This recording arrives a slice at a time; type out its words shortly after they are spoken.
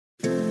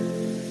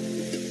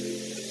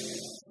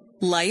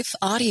Life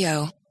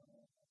Audio.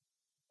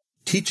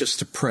 Teach Us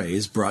to Pray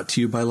is brought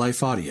to you by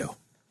Life Audio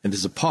and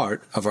is a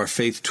part of our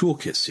Faith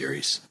Toolkit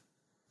series.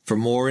 For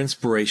more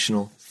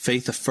inspirational,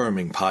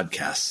 faith-affirming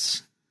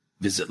podcasts,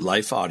 visit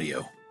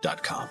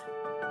lifeaudio.com.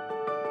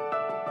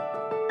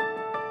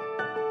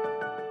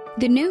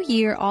 The new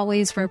year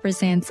always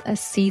represents a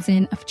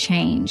season of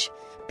change.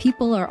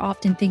 People are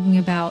often thinking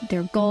about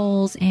their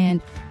goals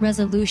and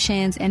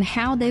resolutions and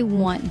how they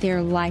want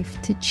their life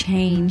to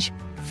change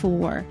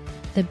for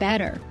the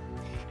better.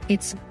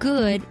 It's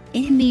good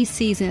in these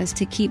seasons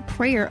to keep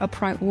prayer a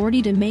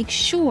priority, to make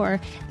sure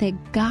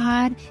that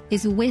God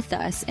is with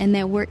us and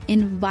that we're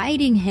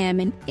inviting Him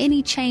in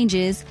any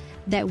changes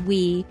that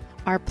we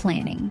are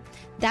planning.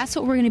 That's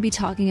what we're going to be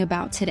talking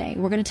about today.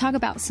 We're going to talk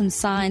about some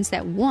signs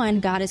that, one,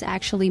 God is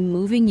actually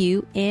moving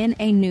you in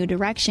a new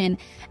direction,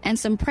 and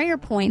some prayer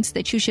points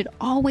that you should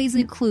always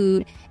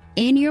include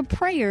in your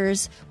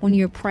prayers when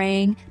you're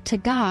praying to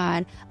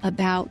God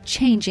about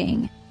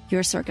changing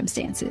your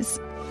circumstances.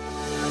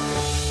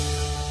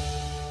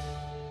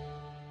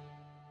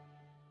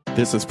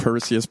 This is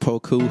Perseus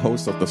Poku,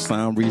 host of the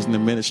Sound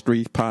Reasoning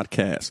Ministry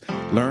podcast.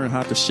 Learn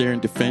how to share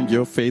and defend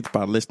your faith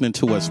by listening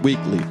to us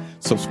weekly.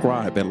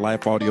 Subscribe at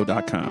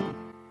lifeaudio.com.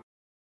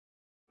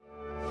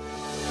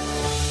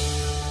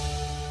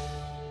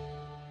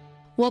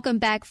 Welcome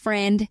back,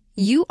 friend.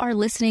 You are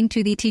listening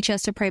to the Teach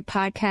Us to Pray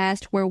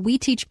podcast, where we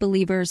teach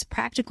believers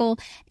practical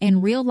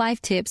and real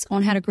life tips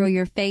on how to grow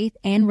your faith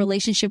and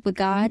relationship with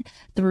God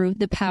through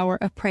the power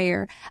of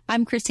prayer.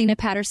 I'm Christina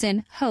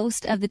Patterson,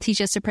 host of the Teach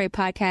Us to Pray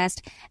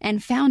podcast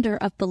and founder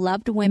of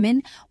Beloved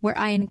Women, where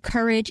I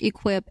encourage,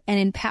 equip, and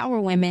empower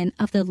women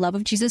of the love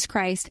of Jesus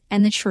Christ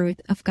and the truth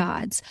of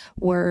God's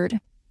word.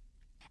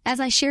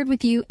 As I shared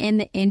with you in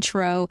the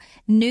intro,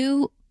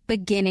 new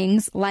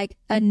beginnings like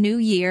a new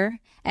year,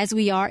 as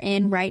we are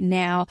in right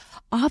now,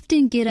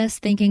 often get us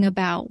thinking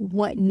about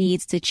what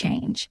needs to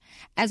change.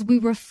 As we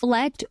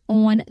reflect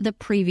on the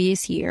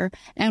previous year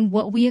and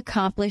what we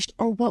accomplished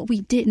or what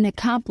we didn't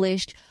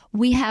accomplish,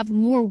 we have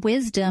more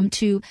wisdom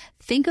to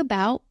think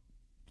about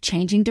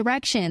changing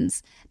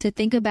directions, to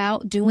think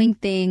about doing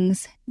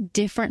things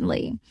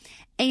differently.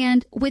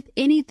 And with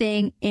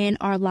anything in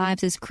our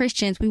lives as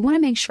Christians, we want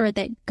to make sure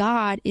that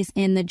God is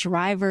in the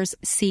driver's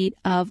seat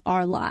of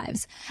our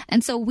lives.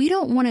 And so we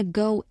don't want to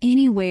go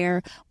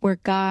anywhere where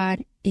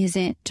God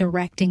isn't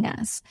directing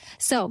us.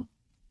 So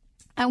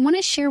I want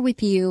to share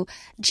with you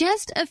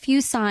just a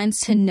few signs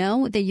to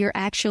know that you're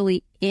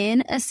actually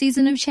in a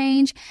season of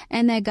change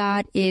and that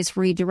God is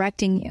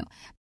redirecting you.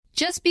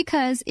 Just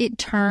because it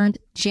turned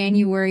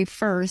January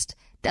 1st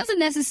doesn't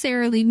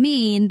necessarily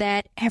mean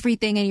that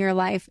everything in your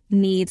life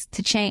needs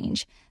to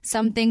change.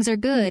 Some things are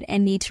good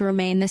and need to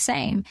remain the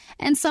same,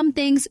 and some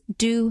things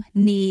do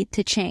need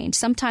to change.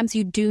 Sometimes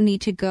you do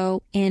need to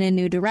go in a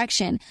new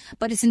direction,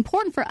 but it's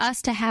important for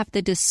us to have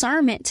the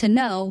discernment to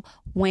know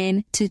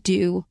when to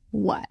do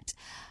what.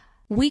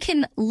 We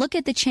can look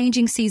at the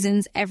changing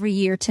seasons every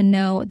year to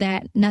know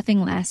that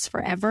nothing lasts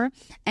forever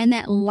and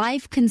that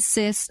life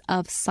consists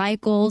of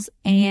cycles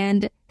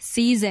and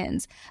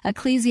seasons.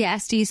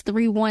 Ecclesiastes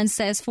 3:1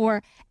 says,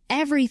 "For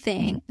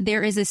everything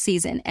there is a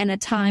season and a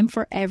time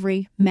for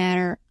every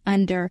matter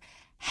under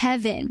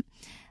heaven."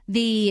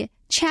 The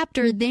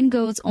chapter then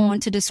goes on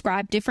to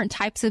describe different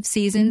types of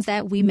seasons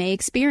that we may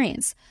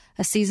experience.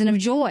 A season of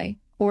joy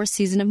or a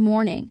season of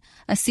mourning,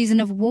 a season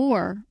of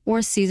war or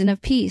a season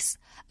of peace,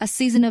 a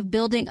season of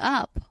building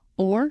up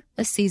or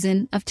a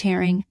season of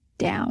tearing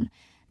down.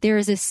 There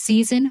is a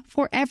season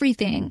for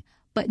everything,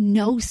 but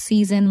no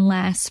season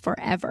lasts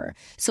forever.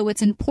 So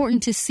it's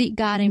important to seek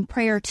God in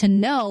prayer to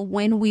know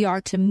when we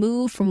are to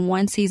move from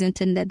one season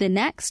to the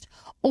next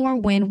or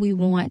when we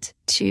want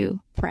to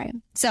pray.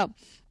 So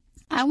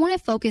I want to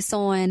focus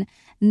on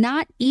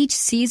not each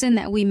season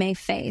that we may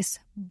face,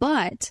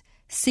 but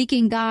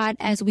seeking God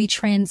as we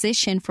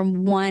transition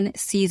from one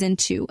season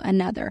to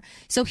another.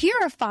 So here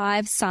are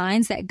 5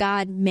 signs that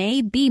God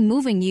may be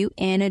moving you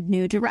in a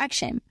new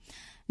direction.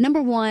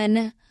 Number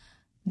 1,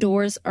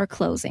 doors are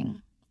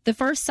closing. The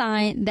first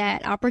sign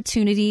that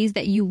opportunities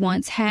that you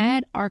once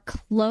had are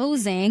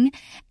closing,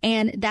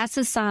 and that's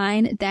a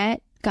sign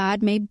that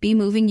God may be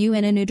moving you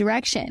in a new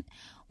direction.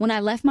 When I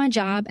left my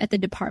job at the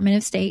Department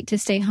of State to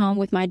stay home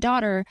with my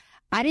daughter,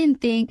 I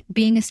didn't think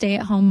being a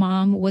stay-at-home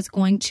mom was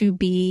going to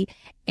be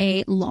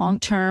a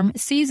long-term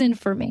season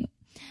for me.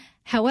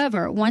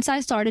 However, once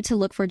I started to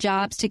look for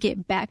jobs to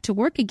get back to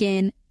work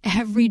again,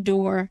 every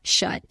door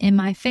shut in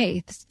my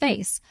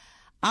face.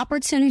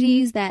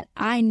 Opportunities that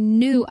I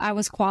knew I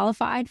was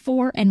qualified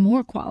for and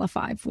more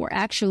qualified for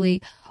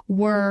actually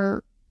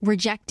were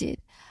rejected.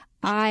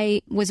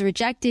 I was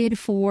rejected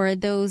for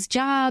those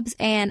jobs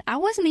and I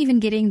wasn't even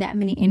getting that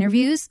many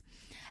interviews.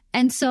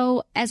 And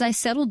so as I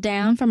settled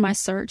down from my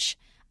search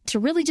to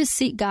really just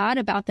seek God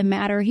about the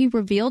matter, He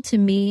revealed to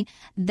me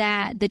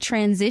that the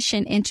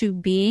transition into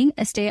being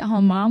a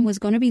stay-at-home mom was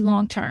going to be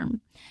long-term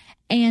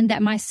and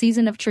that my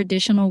season of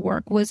traditional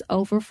work was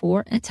over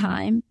for a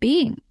time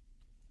being.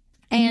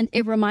 And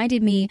it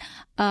reminded me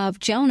of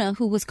Jonah,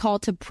 who was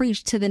called to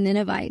preach to the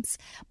Ninevites,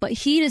 but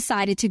he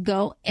decided to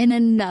go in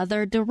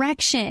another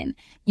direction.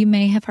 You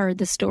may have heard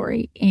the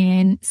story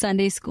in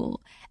Sunday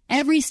school.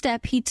 Every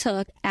step he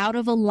took out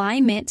of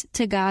alignment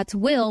to God's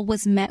will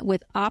was met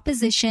with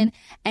opposition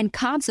and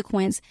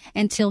consequence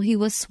until he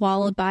was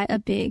swallowed by a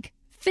big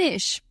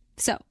fish.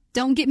 So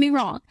don't get me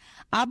wrong.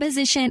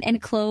 Opposition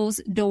and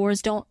closed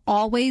doors don't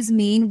always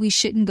mean we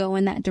shouldn't go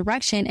in that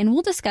direction. And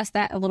we'll discuss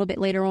that a little bit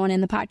later on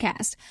in the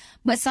podcast.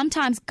 But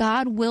sometimes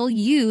God will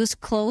use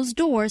closed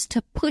doors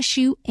to push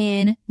you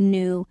in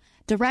new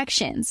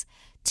directions,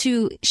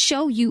 to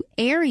show you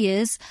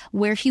areas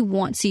where he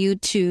wants you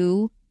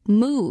to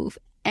move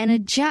and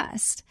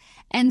adjust.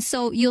 And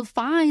so you'll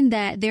find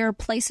that there are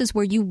places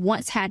where you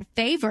once had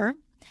favor,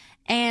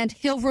 and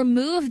he'll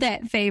remove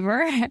that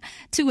favor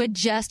to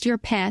adjust your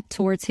path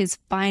towards his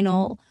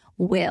final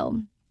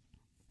will.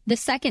 The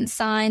second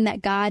sign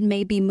that God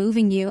may be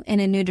moving you in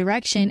a new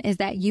direction is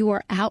that you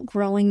are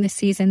outgrowing the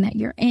season that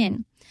you're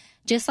in.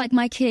 Just like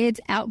my kids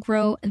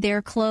outgrow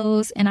their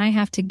clothes and I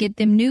have to get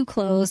them new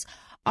clothes,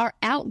 our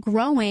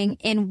outgrowing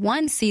in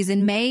one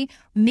season may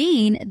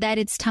mean that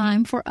it's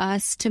time for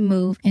us to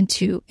move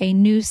into a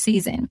new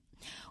season.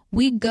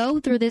 We go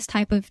through this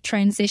type of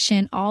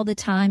transition all the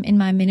time in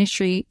my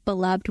ministry,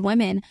 Beloved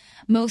Women.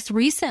 Most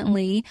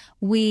recently,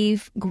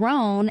 we've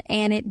grown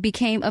and it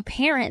became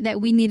apparent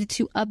that we needed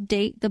to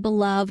update the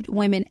Beloved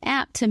Women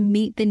app to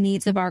meet the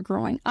needs of our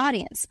growing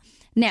audience.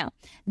 Now,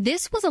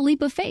 this was a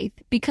leap of faith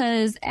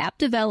because app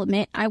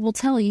development, I will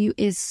tell you,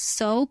 is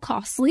so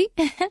costly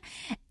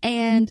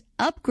and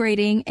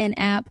upgrading an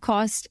app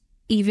costs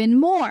even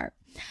more.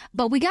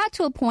 But we got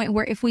to a point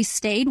where if we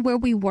stayed where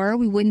we were,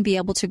 we wouldn't be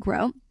able to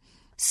grow.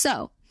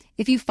 So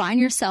if you find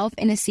yourself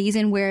in a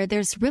season where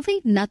there's really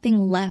nothing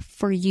left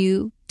for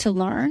you to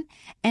learn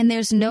and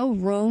there's no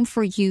room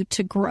for you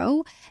to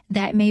grow,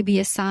 that may be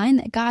a sign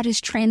that God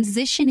is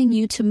transitioning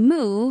you to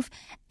move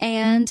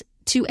and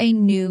to a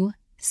new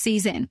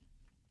season.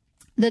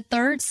 The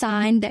third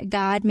sign that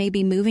God may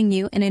be moving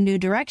you in a new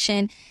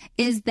direction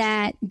is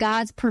that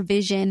God's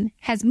provision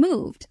has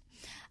moved.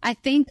 I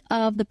think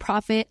of the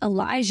prophet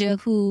Elijah,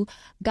 who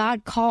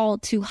God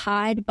called to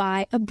hide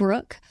by a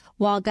brook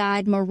while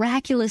God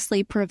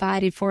miraculously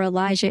provided for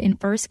Elijah in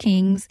 1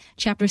 Kings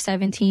chapter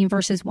 17,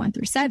 verses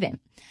 1-7.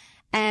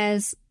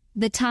 As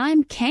the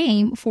time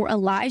came for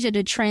Elijah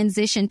to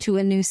transition to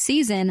a new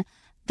season,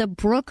 the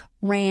brook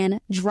ran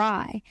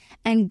dry,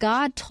 and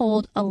God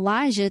told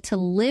Elijah to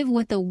live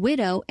with a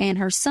widow and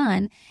her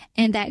son,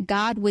 and that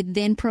God would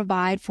then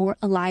provide for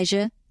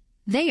Elijah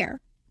there.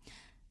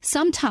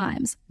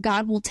 Sometimes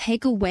God will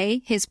take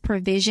away his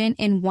provision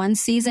in one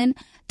season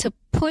to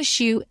push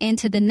you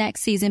into the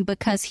next season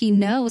because he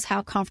knows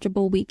how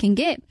comfortable we can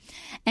get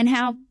and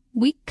how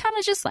we kind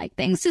of just like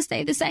things to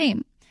stay the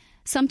same.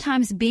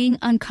 Sometimes being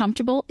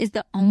uncomfortable is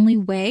the only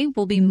way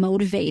we'll be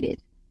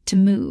motivated to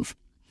move.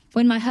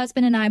 When my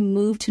husband and I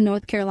moved to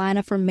North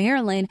Carolina from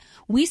Maryland,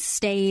 we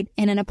stayed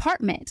in an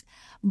apartment,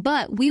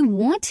 but we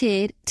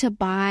wanted to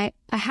buy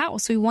a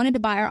house. We wanted to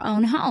buy our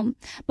own home.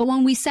 But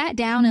when we sat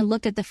down and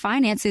looked at the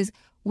finances,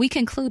 we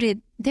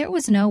concluded there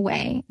was no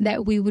way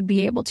that we would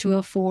be able to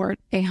afford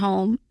a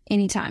home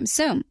anytime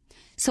soon.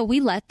 So we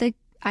let the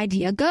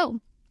idea go.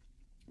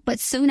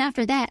 But soon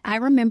after that, I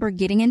remember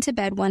getting into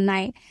bed one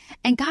night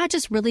and God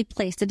just really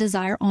placed a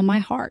desire on my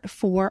heart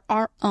for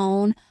our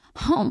own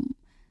home.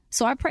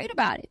 So I prayed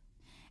about it.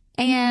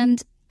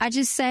 And I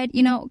just said,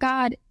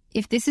 God,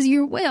 if this is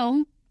your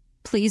will,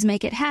 please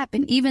make it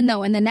happen. Even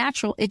though in the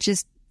natural,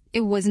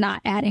 it was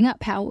not adding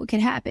up how it could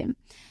happen.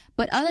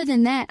 But other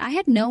than that, I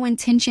had no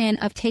intention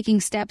of taking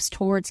steps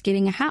towards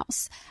getting a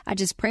house. I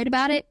just prayed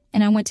about it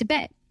and I went to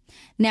bed.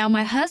 Now,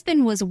 my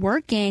husband was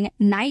working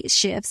night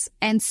shifts.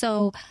 And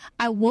so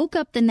I woke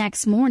up the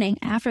next morning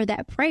after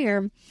that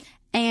prayer,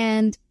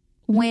 and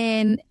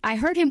when I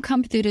heard him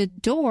come through the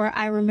door,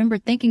 I remember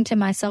thinking to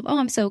myself, oh,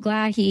 I'm so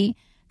glad he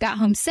got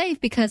home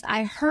safe, because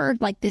I heard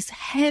like this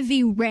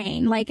heavy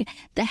rain, like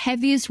the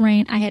heaviest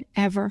rain I had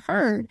ever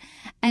heard.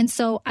 And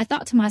so I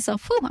thought to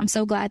myself, I'm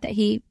so glad that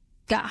he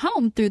got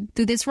home through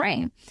this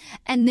rain.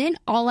 And then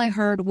all I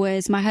heard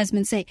was my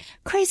husband say,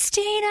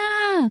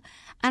 Christina.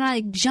 And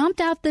I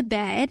jumped out the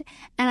bed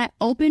and I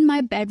opened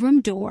my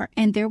bedroom door,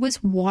 and there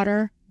was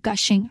water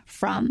gushing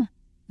from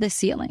the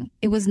ceiling.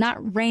 It was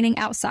not raining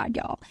outside,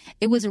 y'all.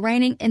 It was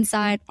raining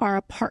inside our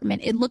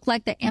apartment. It looked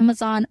like the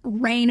Amazon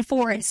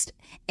rainforest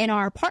in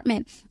our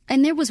apartment.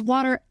 And there was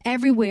water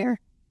everywhere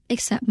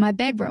except my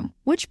bedroom,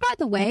 which, by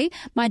the way,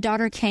 my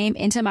daughter came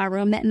into my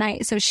room that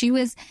night. So she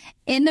was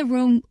in the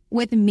room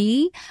with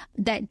me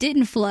that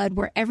didn't flood,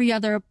 where every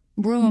other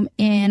room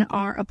in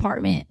our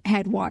apartment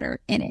had water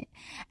in it.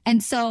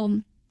 And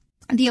so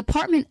the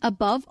apartment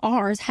above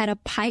ours had a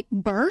pipe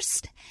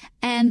burst,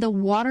 and the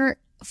water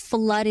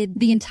flooded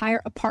the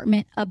entire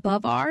apartment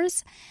above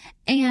ours.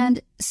 And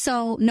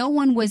so no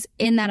one was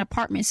in that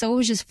apartment. So it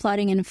was just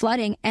flooding and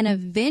flooding. And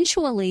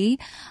eventually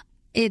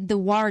the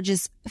water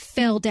just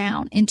fell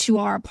down into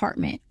our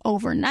apartment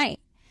overnight.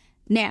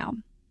 Now,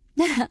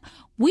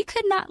 we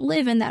could not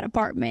live in that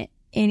apartment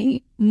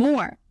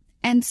anymore.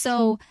 And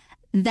so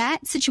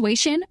that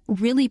situation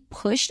really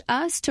pushed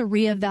us to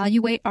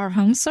reevaluate our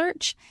home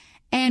search.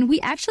 And we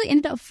actually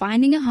ended up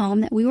finding a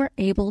home that we were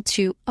able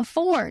to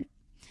afford.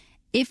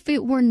 If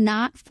it were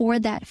not for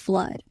that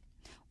flood,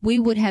 we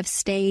would have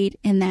stayed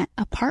in that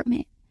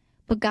apartment.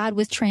 But God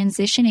was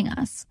transitioning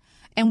us,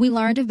 and we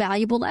learned a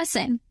valuable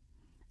lesson.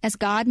 As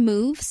God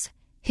moves,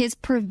 his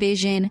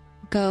provision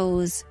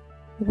goes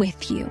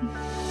with you.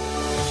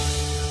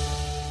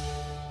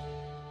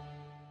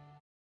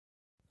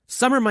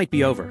 Summer might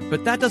be over,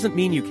 but that doesn't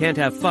mean you can't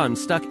have fun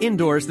stuck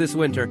indoors this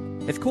winter.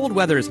 If cold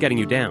weather is getting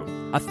you down,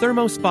 a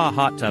ThermoSpa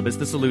hot tub is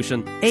the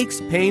solution.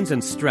 Aches, pains,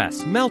 and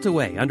stress melt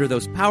away under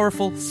those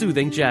powerful,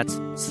 soothing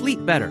jets.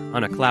 Sleep better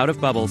on a cloud of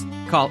bubbles.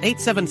 Call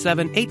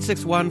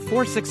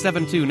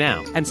 877-861-4672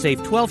 now and save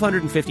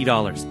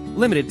 $1,250.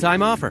 Limited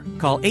time offer.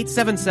 Call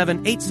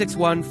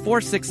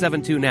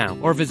 877-861-4672 now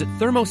or visit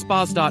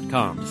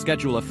thermospas.com to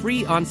schedule a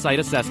free on-site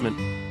assessment.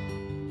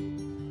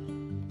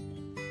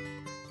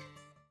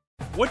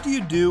 What do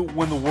you do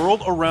when the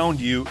world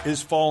around you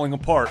is falling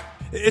apart?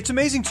 It's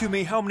amazing to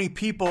me how many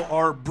people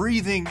are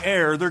breathing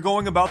air. They're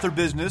going about their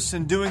business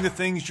and doing the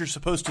things you're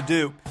supposed to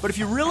do. But if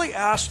you really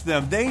ask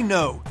them, they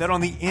know that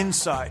on the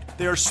inside,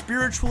 they are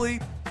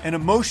spiritually and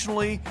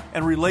emotionally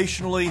and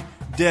relationally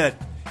dead.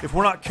 If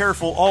we're not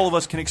careful, all of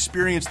us can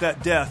experience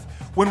that death.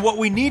 When what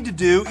we need to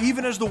do,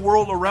 even as the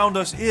world around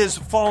us is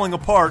falling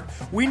apart,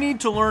 we need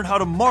to learn how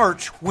to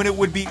march when it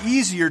would be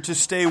easier to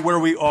stay where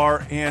we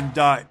are and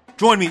die.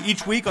 Join me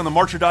each week on the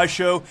March or Die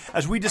Show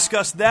as we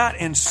discuss that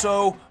and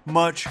so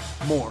much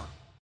more.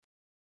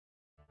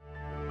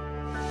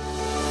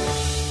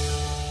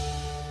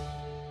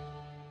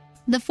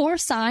 The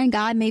fourth sign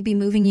God may be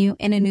moving you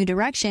in a new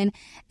direction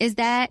is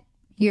that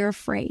you're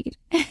afraid.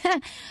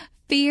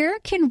 Fear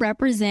can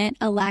represent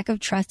a lack of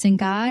trust in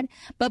God,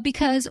 but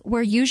because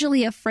we're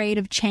usually afraid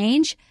of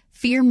change,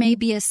 fear may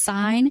be a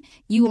sign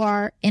you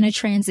are in a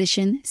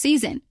transition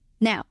season.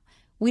 Now,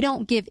 we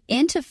don't give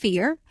in to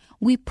fear.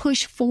 We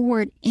push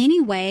forward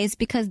anyways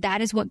because that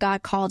is what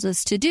God calls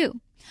us to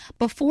do.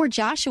 Before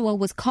Joshua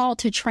was called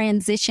to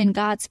transition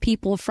God's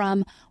people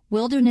from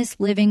wilderness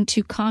living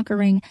to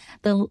conquering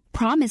the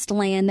promised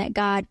land that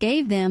God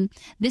gave them,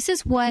 this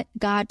is what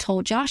God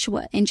told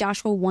Joshua in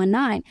Joshua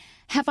 1:9.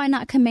 Have I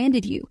not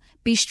commanded you?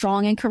 Be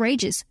strong and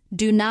courageous.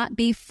 Do not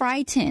be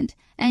frightened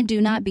and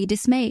do not be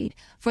dismayed,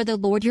 for the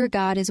Lord your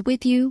God is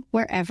with you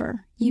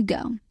wherever you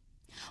go.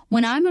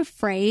 When I'm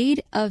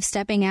afraid of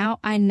stepping out,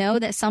 I know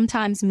that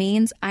sometimes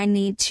means I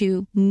need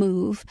to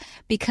move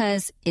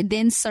because it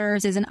then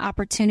serves as an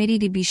opportunity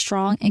to be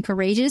strong and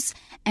courageous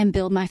and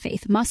build my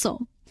faith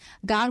muscle.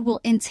 God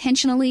will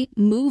intentionally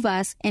move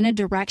us in a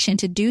direction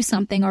to do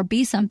something or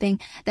be something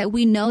that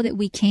we know that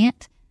we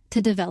can't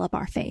to develop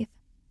our faith.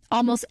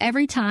 Almost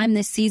every time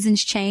the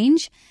seasons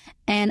change,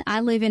 and I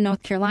live in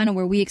North Carolina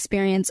where we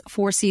experience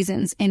 4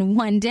 seasons in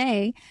one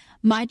day,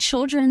 my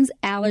children's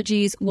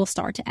allergies will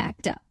start to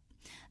act up.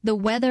 The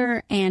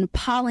weather and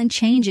pollen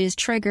changes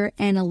trigger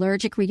an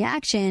allergic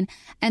reaction.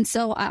 And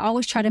so I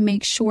always try to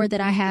make sure that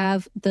I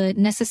have the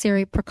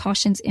necessary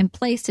precautions in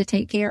place to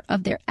take care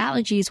of their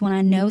allergies when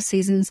I know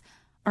seasons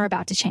are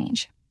about to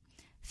change.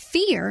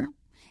 Fear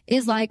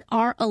is like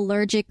our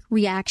allergic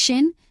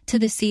reaction to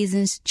the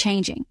seasons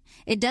changing.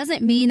 It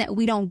doesn't mean that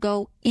we don't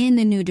go in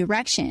the new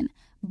direction,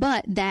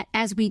 but that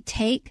as we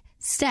take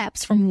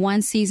steps from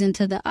one season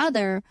to the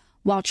other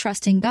while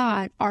trusting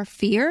God, our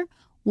fear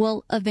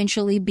will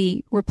eventually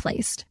be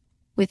replaced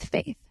with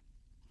faith.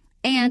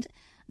 And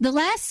the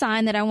last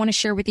sign that I want to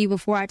share with you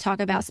before I talk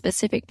about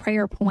specific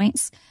prayer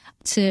points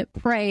to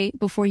pray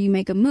before you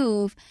make a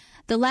move,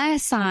 the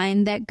last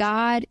sign that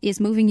God is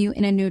moving you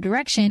in a new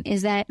direction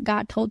is that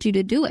God told you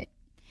to do it.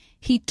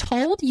 He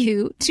told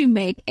you to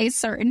make a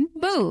certain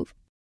move.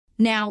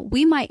 Now,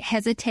 we might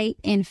hesitate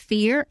in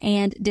fear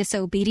and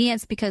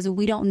disobedience because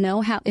we don't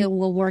know how it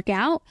will work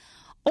out,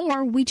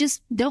 or we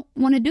just don't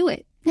want to do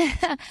it.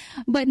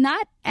 But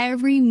not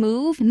every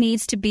move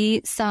needs to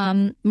be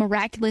some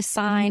miraculous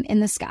sign in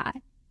the sky.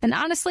 And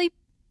honestly,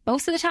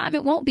 most of the time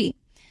it won't be.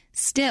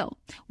 Still,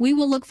 we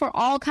will look for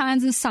all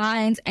kinds of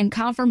signs and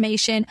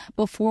confirmation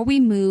before we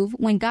move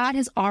when God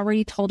has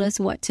already told us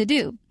what to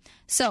do.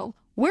 So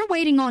we're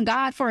waiting on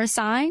God for a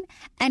sign,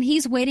 and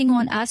he's waiting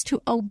on us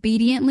to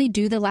obediently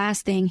do the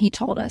last thing he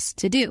told us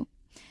to do.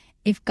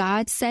 If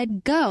God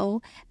said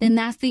go, then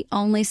that's the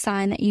only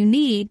sign that you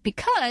need,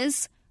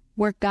 because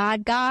where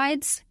God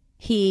guides,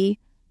 he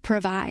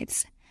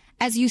provides.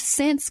 As you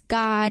sense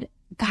God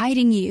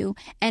guiding you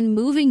and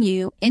moving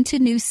you into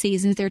new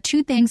seasons, there are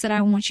 2 things that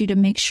I want you to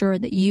make sure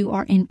that you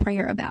are in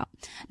prayer about.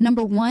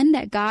 Number 1,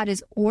 that God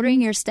is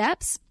ordering your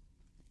steps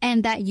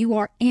and that you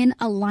are in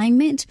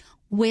alignment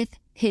with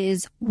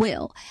His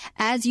will.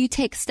 As you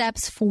take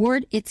steps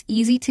forward, it's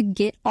easy to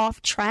get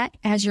off track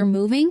as you're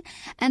moving.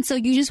 And so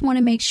you just want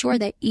to make sure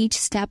that each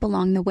step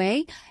along the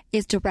way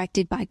is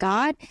directed by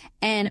God,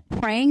 and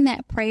praying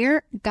that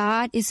prayer,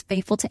 God is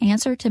faithful to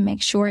answer, to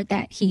make sure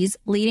that He's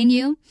leading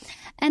you.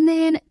 And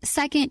then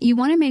second, you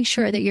want to make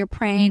sure that you're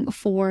praying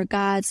for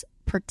God's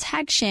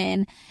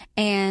protection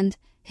and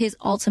His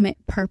ultimate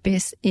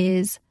purpose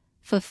is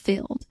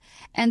fulfilled.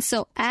 And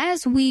so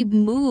as we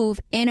move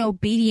in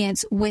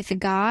obedience with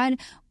God,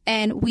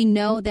 and we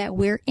know that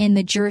we're in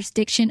the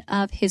jurisdiction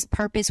of His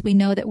purpose, we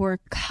know that we're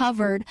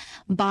covered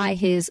by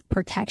His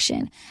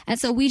protection. And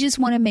so we just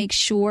want to make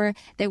sure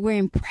that we're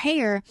in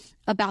prayer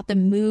about the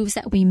moves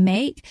that we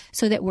make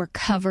so that we're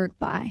covered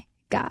by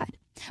God.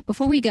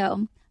 Before we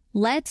go,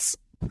 let's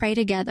pray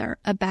together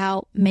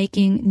about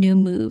making new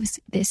moves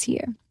this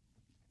year.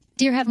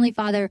 Dear Heavenly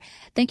Father,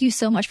 thank you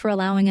so much for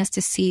allowing us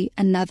to see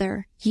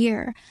another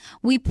year.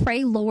 We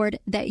pray, Lord,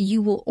 that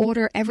you will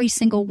order every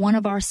single one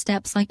of our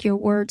steps like your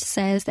word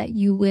says that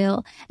you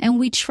will. And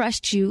we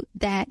trust you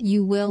that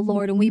you will,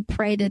 Lord. And we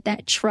pray that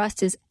that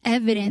trust is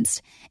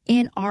evidenced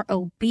in our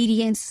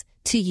obedience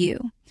to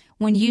you.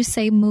 When you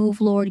say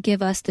move, Lord,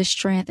 give us the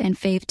strength and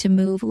faith to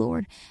move,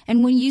 Lord.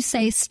 And when you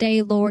say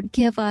stay, Lord,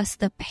 give us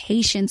the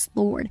patience,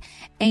 Lord,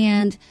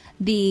 and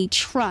the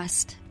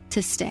trust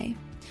to stay.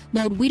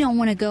 Lord, we don't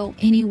want to go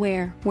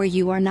anywhere where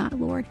you are not,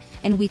 Lord.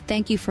 And we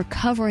thank you for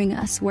covering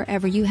us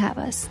wherever you have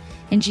us.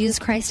 In Jesus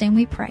Christ's name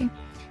we pray.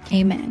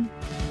 Amen.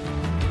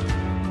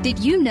 Did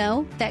you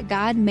know that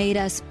God made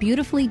us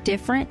beautifully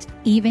different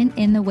even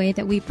in the way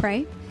that we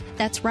pray?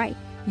 That's right.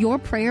 Your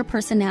prayer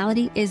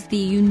personality is the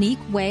unique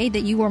way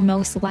that you are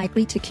most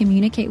likely to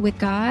communicate with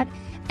God.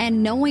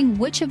 And knowing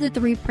which of the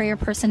 3 prayer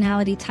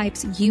personality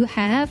types you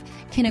have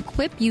can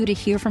equip you to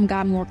hear from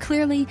God more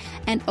clearly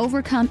and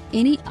overcome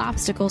any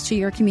obstacles to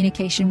your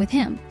communication with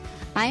Him.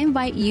 I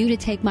invite you to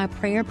take my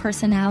prayer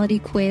personality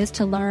quiz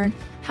to learn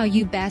how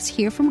you best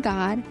hear from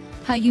God,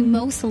 how you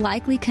most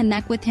likely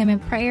connect with Him in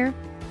prayer,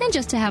 and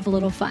just to have a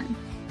little fun.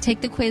 Take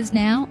the quiz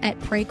now at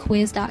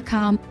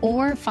prayquiz.com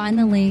or find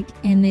the link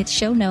in the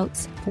show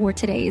notes for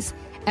today's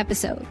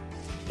episode.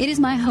 It is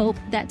my hope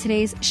that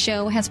today's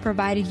show has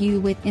provided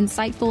you with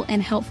insightful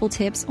and helpful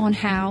tips on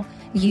how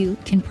you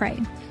can pray.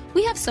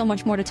 We have so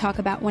much more to talk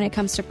about when it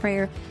comes to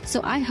prayer,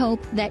 so I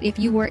hope that if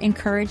you were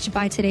encouraged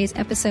by today's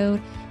episode,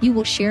 you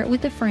will share it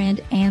with a friend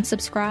and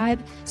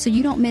subscribe so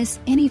you don't miss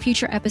any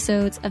future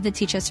episodes of the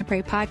Teach Us to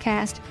Pray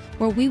podcast,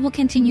 where we will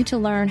continue to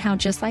learn how,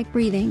 just like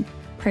breathing,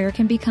 prayer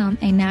can become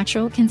a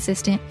natural,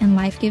 consistent, and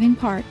life-giving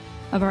part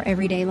of our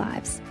everyday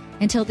lives.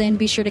 Until then,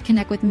 be sure to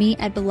connect with me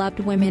at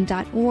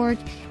belovedwomen.org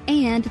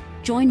and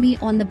join me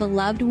on the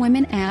Beloved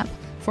Women app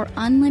for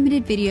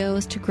unlimited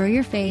videos to grow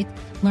your faith,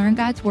 learn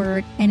God's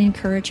Word, and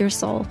encourage your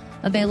soul.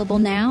 Available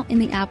now in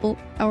the Apple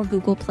or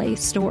Google Play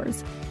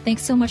stores.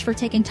 Thanks so much for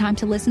taking time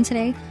to listen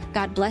today.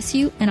 God bless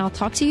you, and I'll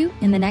talk to you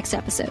in the next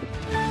episode.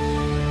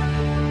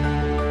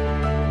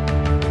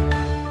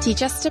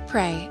 Teach Us to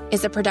Pray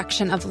is a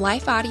production of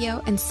Life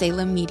Audio and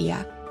Salem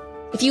Media.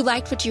 If you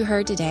liked what you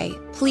heard today,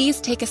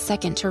 please take a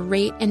second to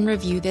rate and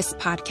review this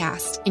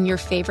podcast in your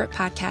favorite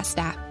podcast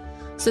app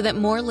so that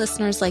more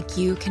listeners like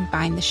you can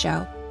find the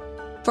show.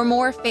 For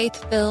more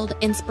faith-filled,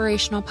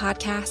 inspirational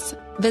podcasts,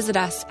 visit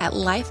us at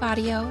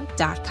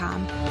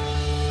lifeaudio.com.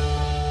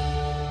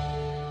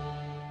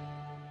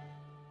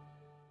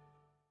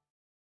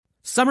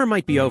 Summer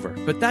might be over,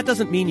 but that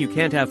doesn't mean you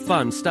can't have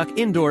fun stuck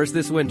indoors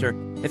this winter.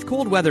 If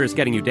cold weather is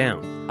getting you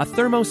down, a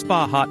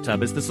Thermo-Spa hot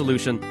tub is the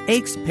solution.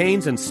 Aches,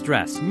 pains, and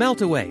stress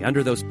melt away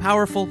under those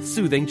powerful,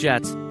 soothing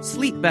jets.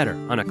 Sleep better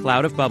on a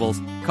cloud of bubbles.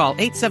 Call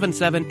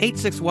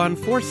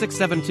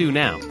 877-861-4672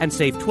 now and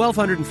save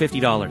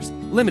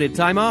 $1,250. Limited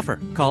time offer.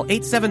 Call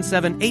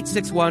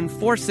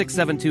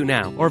 877-861-4672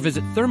 now or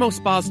visit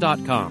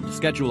thermospas.com to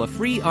schedule a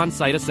free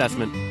on-site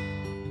assessment.